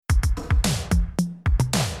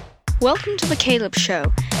Welcome to the Caleb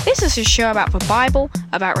Show. This is a show about the Bible,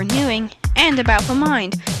 about renewing, and about the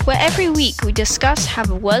mind, where every week we discuss how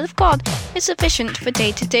the Word of God is sufficient for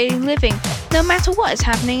day-to-day living, no matter what is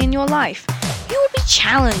happening in your life. You will be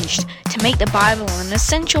challenged to make the Bible an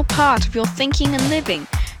essential part of your thinking and living.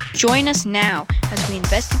 Join us now as we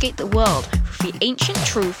investigate the world with the ancient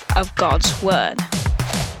truth of God's Word.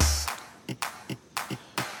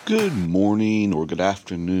 Good morning, or good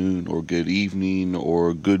afternoon, or good evening,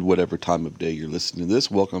 or good whatever time of day you're listening to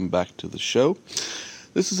this. Welcome back to the show.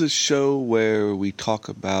 This is a show where we talk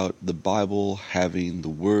about the Bible having the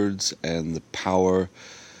words and the power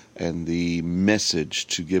and the message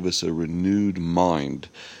to give us a renewed mind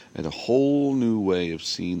and a whole new way of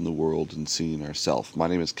seeing the world and seeing ourselves. My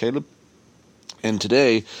name is Caleb, and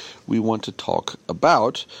today we want to talk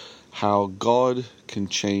about how God can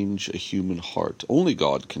change a human heart. Only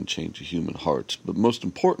God can change a human heart. But most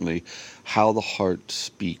importantly, how the heart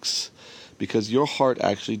speaks. Because your heart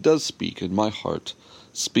actually does speak, and my heart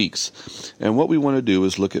speaks. And what we want to do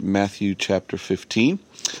is look at Matthew chapter 15.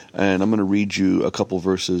 And I'm going to read you a couple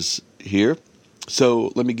verses here.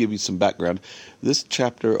 So let me give you some background. This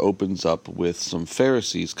chapter opens up with some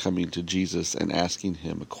Pharisees coming to Jesus and asking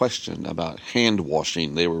him a question about hand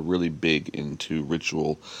washing. They were really big into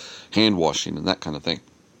ritual hand washing and that kind of thing.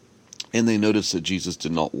 And they noticed that Jesus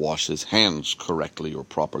did not wash his hands correctly or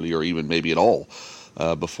properly or even maybe at all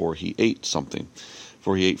before he ate something,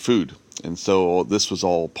 before he ate food. And so this was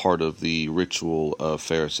all part of the ritual of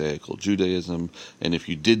Pharisaical Judaism. And if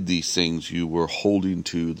you did these things, you were holding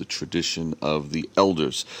to the tradition of the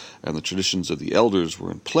elders. And the traditions of the elders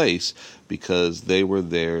were in place because they were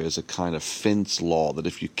there as a kind of fence law, that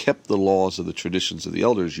if you kept the laws of the traditions of the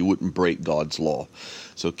elders, you wouldn't break God's law.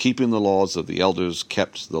 So keeping the laws of the elders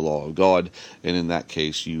kept the law of God, and in that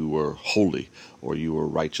case you were holy, or you were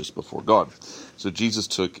righteous before God. So Jesus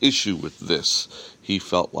took issue with this. He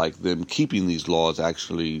felt like them keeping these laws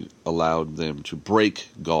actually allowed them to break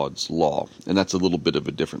God's law. And that's a little bit of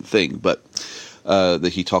a different thing, but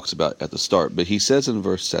that he talks about at the start. But he says in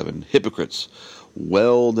verse 7, "Hypocrites,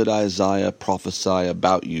 well did Isaiah prophesy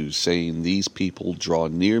about you, saying, these people draw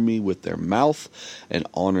near me with their mouth and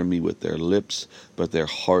honor me with their lips, but their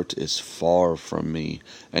heart is far from me,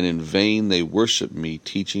 and in vain they worship me,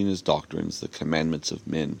 teaching as doctrines the commandments of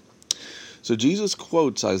men." So Jesus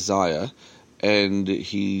quotes Isaiah, and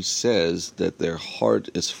he says that their heart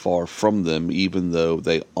is far from them, even though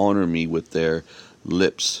they honor me with their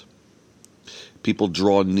lips. People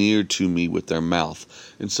draw near to me with their mouth.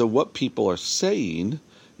 And so what people are saying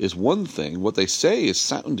is one thing. What they say is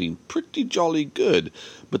sounding pretty jolly good.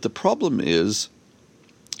 But the problem is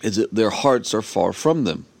that their hearts are far from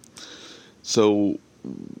them. So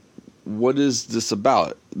what is this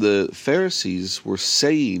about? The Pharisees were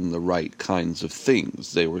saying the right kinds of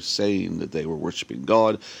things. They were saying that they were worshiping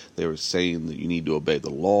God. They were saying that you need to obey the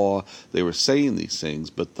law. They were saying these things,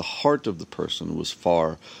 but the heart of the person was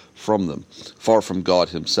far from them, far from God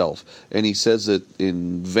himself. And he says that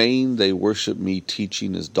in vain they worship me,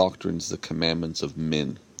 teaching as doctrines the commandments of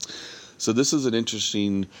men. So this is an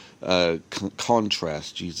interesting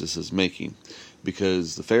contrast Jesus is making,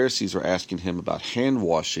 because the Pharisees are asking him about hand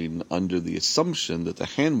washing under the assumption that the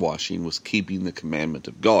hand washing was keeping the commandment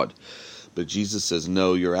of God. But Jesus says,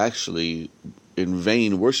 no, you're actually in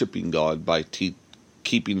vain worshiping God by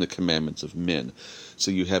keeping the commandments of men. So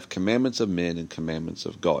you have commandments of men and commandments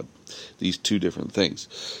of God, these two different things.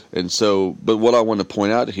 And so, but what I want to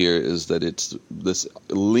point out here is that it's this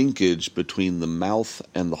linkage between the mouth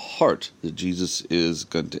and the heart that Jesus is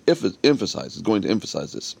going to emphasize,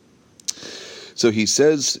 this. So he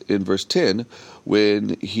says in verse 10,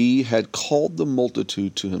 when he had called the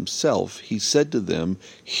multitude to himself, he said to them,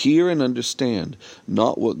 hear and understand,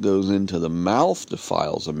 not what goes into the mouth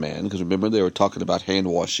defiles a man. Because remember, they were talking about hand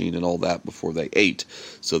washing and all that before they ate,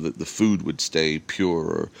 so that the food would stay pure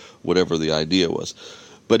or whatever the idea was.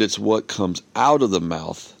 But it's what comes out of the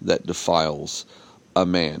mouth that defiles a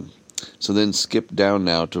man. So then skip down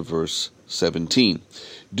now to verse 17.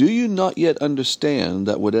 Do you not yet understand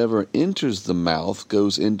that whatever enters the mouth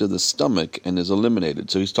goes into the stomach and is eliminated?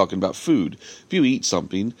 So he's talking about food. If you eat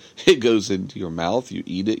something, it goes into your mouth, you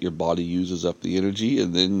eat it, your body uses up the energy,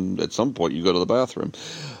 and then at some point you go to the bathroom.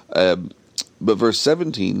 But verse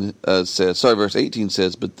 18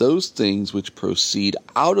 says, but those things which proceed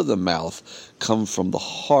out of the mouth come from the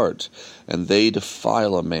heart, and they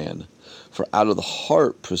defile a man. For out of the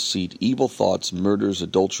heart proceed evil thoughts, murders,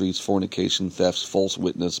 adulteries, fornication, thefts, false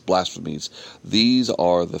witness, blasphemies. These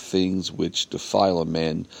are the things which defile a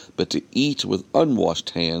man, but to eat with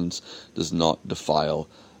unwashed hands does not defile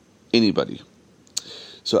anybody.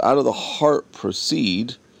 So out of the heart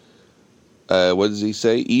proceed What does he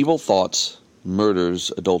say? Evil thoughts,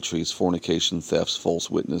 murders, adulteries, fornication, thefts, false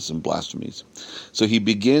witness, and blasphemies. So he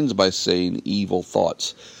begins by saying evil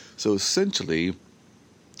thoughts. So essentially,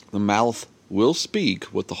 the mouth will speak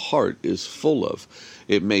what the heart is full of.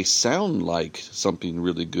 It may sound like something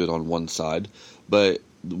really good on one side, but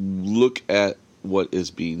look at what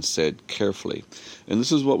is being said carefully. And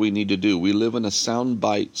this is what we need to do. We live in a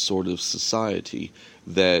soundbite sort of society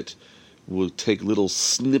that will take little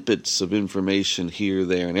snippets of information here,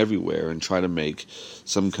 there, and everywhere and try to make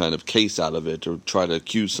some kind of case out of it, or try to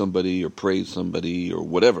accuse somebody or praise somebody or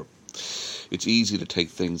whatever. It's easy to take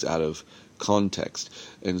things out of context.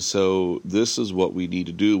 And so this is what we need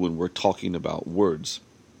to do when we're talking about words,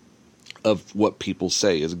 of what people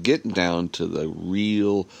say, is get down to the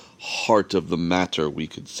real heart of the matter, we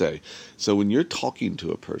could say. So when you're talking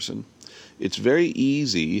to a person, it's very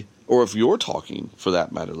easy, or if you're talking, for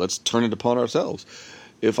that matter, let's turn it upon ourselves.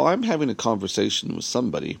 If I'm having a conversation with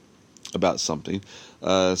somebody about something,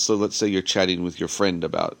 so let's say you're chatting with your friend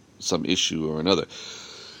about some issue or another,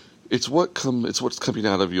 it's what's coming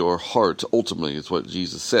out of your heart, ultimately. It's what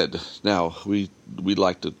Jesus said. Now, we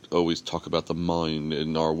like to always talk about the mind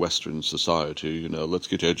in our Western society. Let's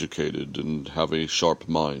get educated and have a sharp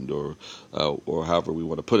mind, or however we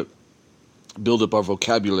want to put it. Build up our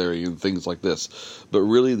vocabulary and things like this. But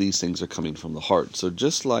really, these things are coming from the heart. So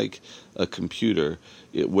just like a computer,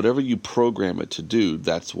 whatever you program it to do,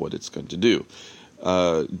 that's what it's going to do.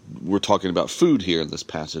 We're talking about food here in this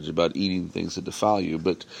passage, about eating things that defile you.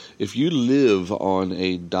 But if you live on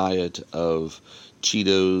a diet of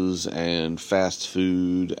Cheetos and fast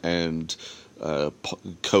food and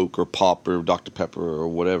Coke or Pop or Dr. Pepper or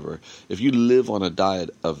whatever, if you live on a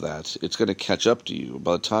diet of that, it's going to catch up to you.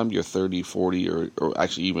 By the time you're 30, 40, or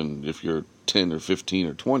actually even if you're 10 or 15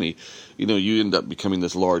 or 20, you end up becoming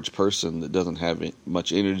this large person that doesn't have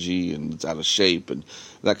much energy and it's out of shape and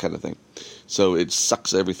that kind of thing. So it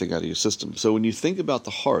sucks everything out of your system. So when you think about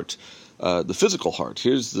the heart, the physical heart,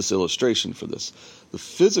 here's this illustration for this. The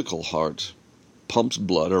physical heart pumps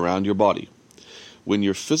blood around your body. When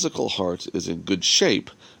your physical heart is in good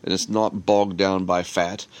shape and it's not bogged down by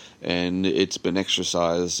fat and it's been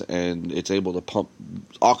exercised and it's able to pump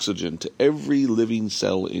oxygen to every living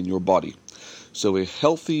cell in your body. So a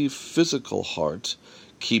healthy physical heart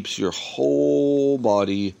keeps your whole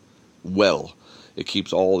body well. It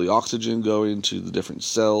keeps all the oxygen going to the different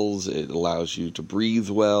cells. It allows you to breathe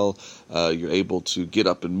well. You're able to get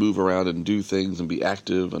up and move around and do things and be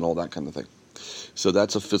active and all that kind of thing. So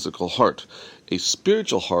that's a physical heart. A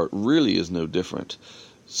spiritual heart really is no different.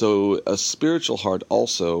 So a spiritual heart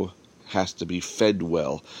also has to be fed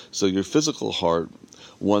well. So your physical heart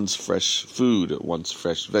wants fresh food, it wants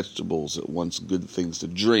fresh vegetables, it wants good things to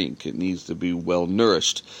drink, it needs to be well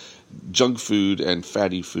nourished. Junk food and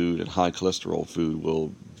fatty food and high cholesterol food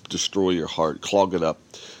will destroy your heart, clog it up,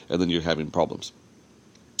 and then you're having problems.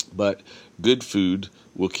 But good food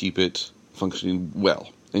will keep it functioning well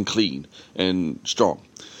and clean and strong.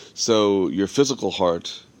 So your physical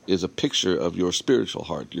heart is a picture of your spiritual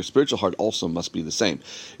heart. Your spiritual heart also must be the same.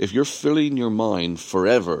 If you're filling your mind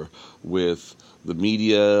forever with the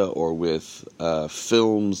media or with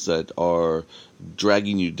films that are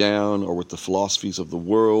dragging you down, or with the philosophies of the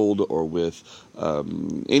world, or with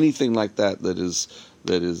anything like that is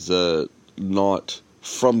not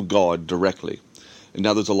from God directly. And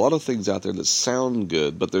now there's a lot of things out there that sound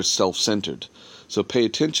good, but they're self-centered. So pay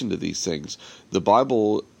attention to these things. The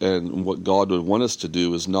Bible and what God would want us to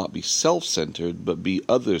do is not be self-centered, but be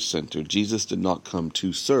other-centered. Jesus did not come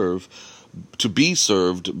to be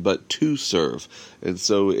served, but to serve. And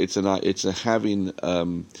so it's having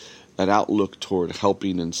an outlook toward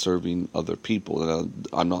helping and serving other people. And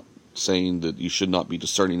I'm not saying that you should not be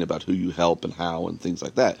discerning about who you help and how and things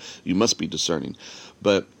like that. You must be discerning.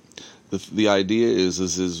 But the idea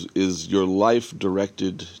is your life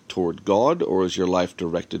directed toward God, or is your life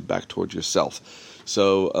directed back toward yourself?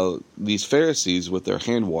 So these Pharisees with their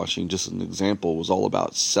hand washing, just an example, was all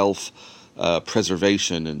about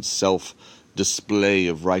self-preservation and self-display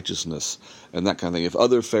of righteousness and that kind of thing. If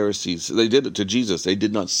other Pharisees, they did it to Jesus, they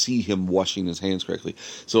did not see him washing his hands correctly.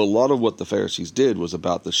 So a lot of what the Pharisees did was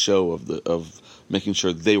about the show of making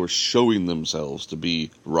sure they were showing themselves to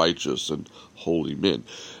be righteous and holy men.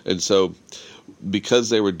 And so because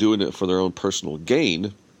they were doing it for their own personal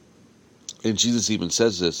gain, And Jesus even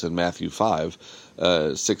says this in Matthew 5,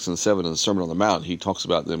 6 and 7 in the Sermon on the Mount. He talks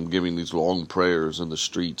about them giving these long prayers in the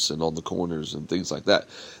streets and on the corners and things like that.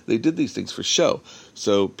 They did these things for show.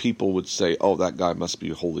 So people would say, oh, that guy must be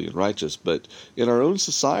holy and righteous. But in our own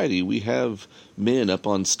society, we have men up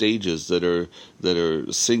on stages that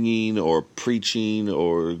are singing or preaching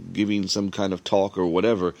or giving some kind of talk or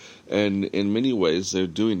whatever. And in many ways, they're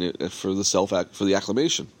doing it for the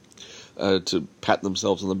acclamation. To pat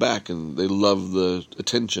themselves on the back, and they love the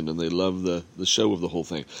attention, and they love the show of the whole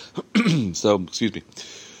thing. So, excuse me.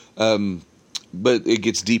 But it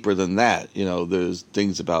gets deeper than that. There's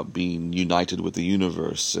things about being united with the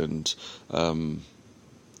universe, and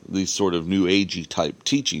these sort of New Agey type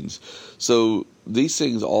teachings. So these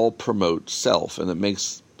things all promote self, and it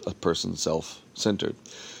makes a person self-centered.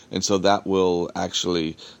 And so that will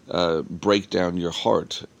actually break down your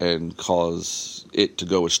heart and cause it to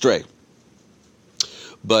go astray.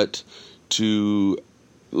 But to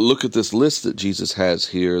look at this list that Jesus has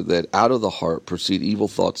here, that out of the heart proceed evil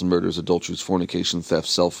thoughts, murders, adulteries, fornication, theft,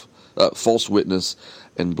 false witness,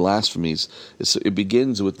 and blasphemies. It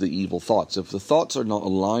begins with the evil thoughts. If the thoughts are not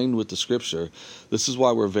aligned with the Scripture, this is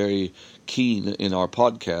why we're very keen in our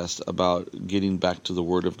podcast about getting back to the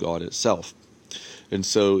Word of God itself. And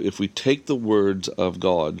so if we take the words of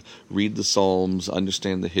God, read the Psalms,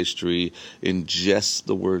 understand the history, ingest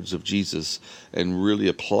the words of Jesus, and really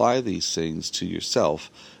apply these things to yourself,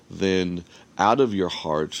 then out of your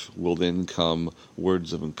heart will then come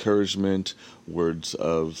words of encouragement, words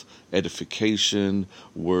of edification,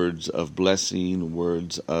 words of blessing,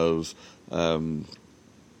 words of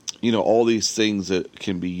all these things that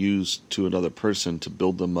can be used to another person to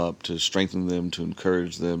build them up, to strengthen them, to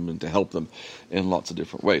encourage them, and to help them in lots of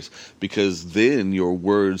different ways. Because then your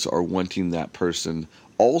words are wanting that person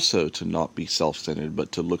also to not be self-centered,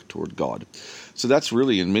 but to look toward God. So that's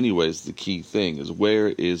really, in many ways, the key thing, is where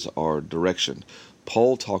is our direction?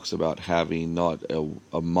 Paul talks about having not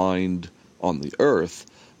a mind on the earth,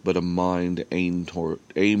 but a mind aimed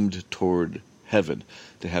toward heaven,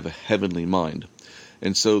 to have a heavenly mind.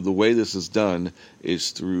 And so the way this is done is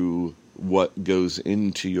through what goes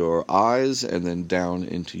into your eyes and then down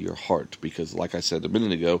into your heart. Because like I said a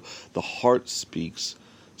minute ago, the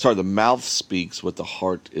mouth speaks what the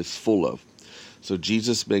heart is full of. So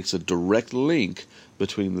Jesus makes a direct link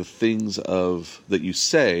between the things that you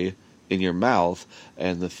say in your mouth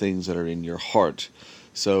and the things that are in your heart.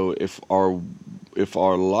 So if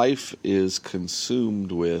our life is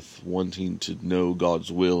consumed with wanting to know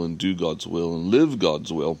God's will and do God's will and live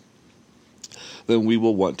God's will, then we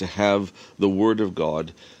will want to have the Word of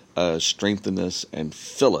God strengthen us and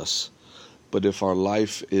fill us. But if our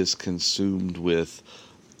life is consumed with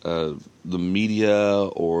the media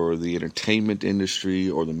or the entertainment industry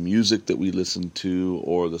or the music that we listen to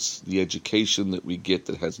or the education that we get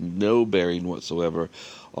that has no bearing whatsoever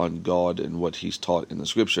on God and what He's taught in the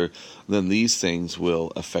Scripture, then these things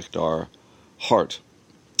will affect our heart.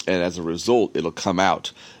 And as a result, it'll come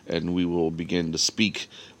out, and we will begin to speak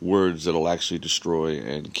words that'll actually destroy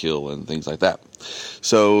and kill and things like that.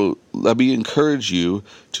 So let me encourage you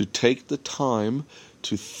to take the time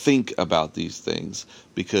to think about these things,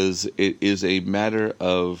 because it is a matter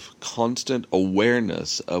of constant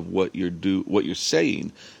awareness of what you're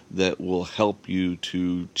saying that will help you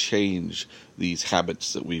to change these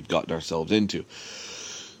habits that we've gotten ourselves into.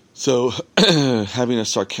 So having a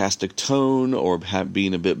sarcastic tone or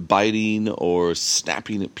being a bit biting or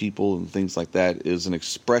snapping at people and things like that is an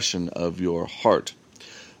expression of your heart,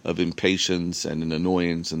 of impatience and an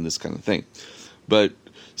annoyance and this kind of thing. But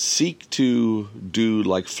seek to do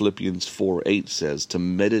like Philippians 4:8 says, to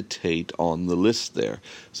meditate on the list there.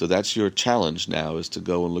 So that's your challenge now, is to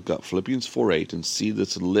go and look up Philippians 4:8 and see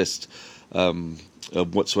this list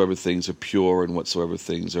of whatsoever things are pure and whatsoever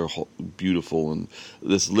things are beautiful, and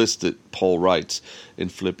this list that Paul writes in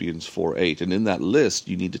Philippians 4:8. And in that list,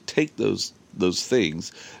 you need to take those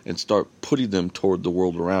things and start putting them toward the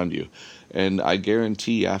world around you. And I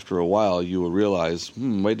guarantee after a while you will realize,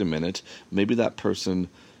 wait a minute, maybe that person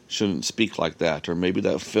shouldn't speak like that, or maybe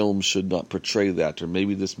that film should not portray that, or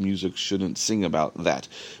maybe this music shouldn't sing about that,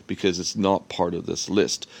 because it's not part of this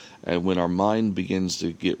list. And when our mind begins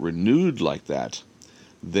to get renewed like that,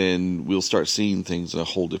 then we'll start seeing things in a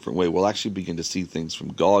whole different way. We'll actually begin to see things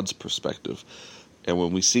from God's perspective. And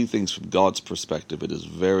when we see things from God's perspective, it is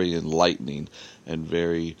very enlightening and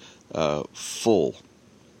very full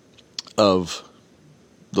of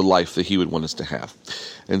the life that He would want us to have.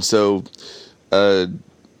 And so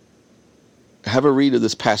have a read of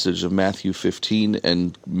this passage of Matthew 15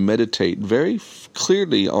 and meditate very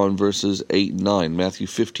clearly on verses 8 and 9. Matthew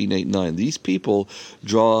 15, 8 and 9. These people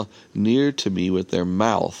draw near to me with their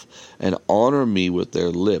mouth and honor me with their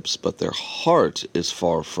lips, but their heart is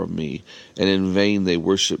far from me, and in vain they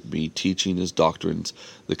worship me, teaching as doctrines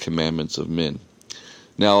the commandments of men.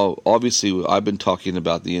 Now, obviously, I've been talking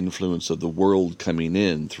about the influence of the world coming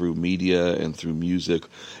in through media and through music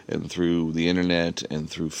and through the internet and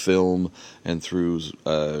through film and through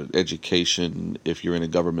education. If you're in a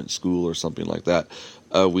government school or something like that,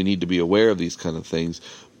 we need to be aware of these kind of things.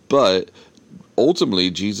 But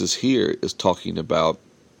ultimately, Jesus here is talking about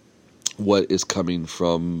what is coming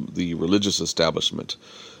from the religious establishment.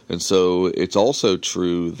 And so it's also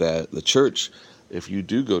true that the church, if you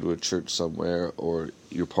do go to a church somewhere or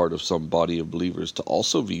you're part of some body of believers, to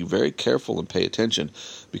also be very careful and pay attention.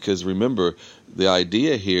 Because remember, the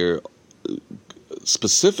idea here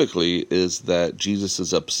specifically is that Jesus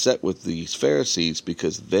is upset with these Pharisees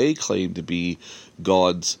because they claim to be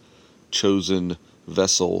God's chosen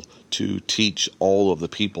vessel to teach all of the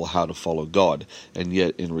people how to follow God. And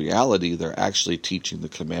yet, in reality, they're actually teaching the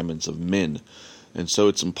commandments of men. And so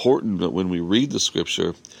it's important that when we read the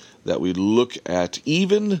scripture, that we look at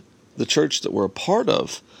even the church that we're a part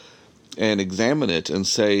of and examine it and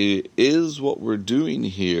say, is what we're doing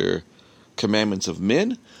here commandments of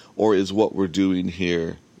men, or is what we're doing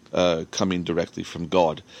here coming directly from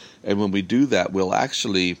God? And when we do that, we'll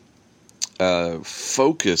actually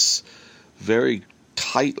focus very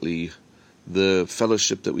tightly the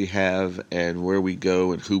fellowship that we have and where we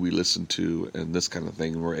go and who we listen to and this kind of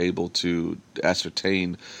thing. And we're able to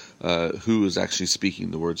ascertain who is actually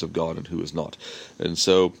speaking the words of God and who is not. And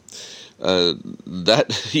so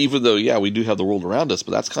that, even though, we do have the world around us,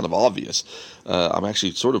 but that's kind of obvious. I'm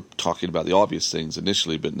actually sort of talking about the obvious things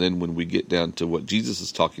initially, but then when we get down to what Jesus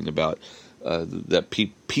is talking about, that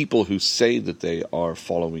people who say that they are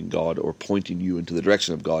following God or pointing you into the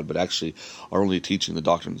direction of God, but actually are only teaching the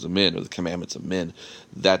doctrines of men or the commandments of men,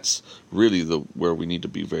 that's really where we need to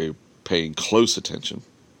be very paying close attention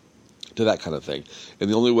to that kind of thing. And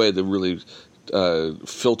the only way to really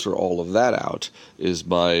filter all of that out is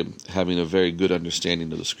by having a very good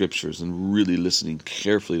understanding of the scriptures and really listening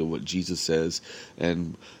carefully to what Jesus says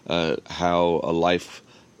and how a life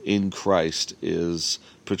in Christ is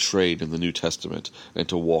portrayed in the New Testament, and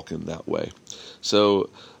to walk in that way. So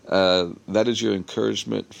that is your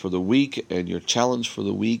encouragement for the week and your challenge for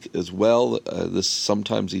the week as well.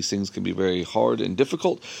 Sometimes these things can be very hard and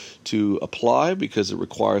difficult to apply because it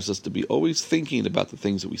requires us to be always thinking about the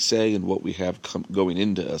things that we say and what we have going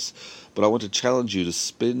into us. But I want to challenge you to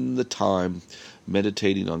spend the time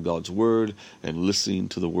meditating on God's Word and listening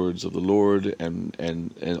to the words of the Lord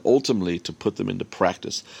and ultimately to put them into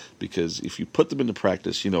practice. Because if you put them into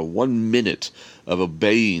practice, 1 minute of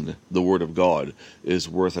obeying the Word of God is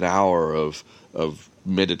worth an hour of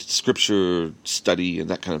scripture study and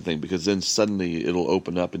that kind of thing, because then suddenly it'll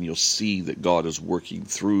open up and you'll see that God is working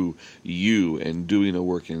through you and doing a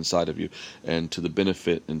work inside of you, and to the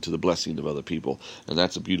benefit and to the blessing of other people. And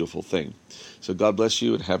that's a beautiful thing. So God bless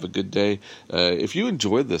you and have a good day. If you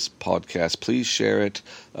enjoyed this podcast, please share it.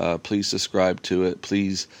 Please subscribe to it.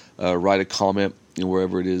 Please write a comment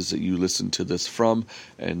wherever it is that you listen to this from,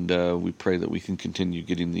 and we pray that we can continue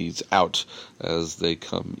getting these out as they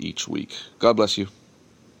come each week. God bless you,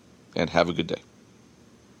 and have a good day.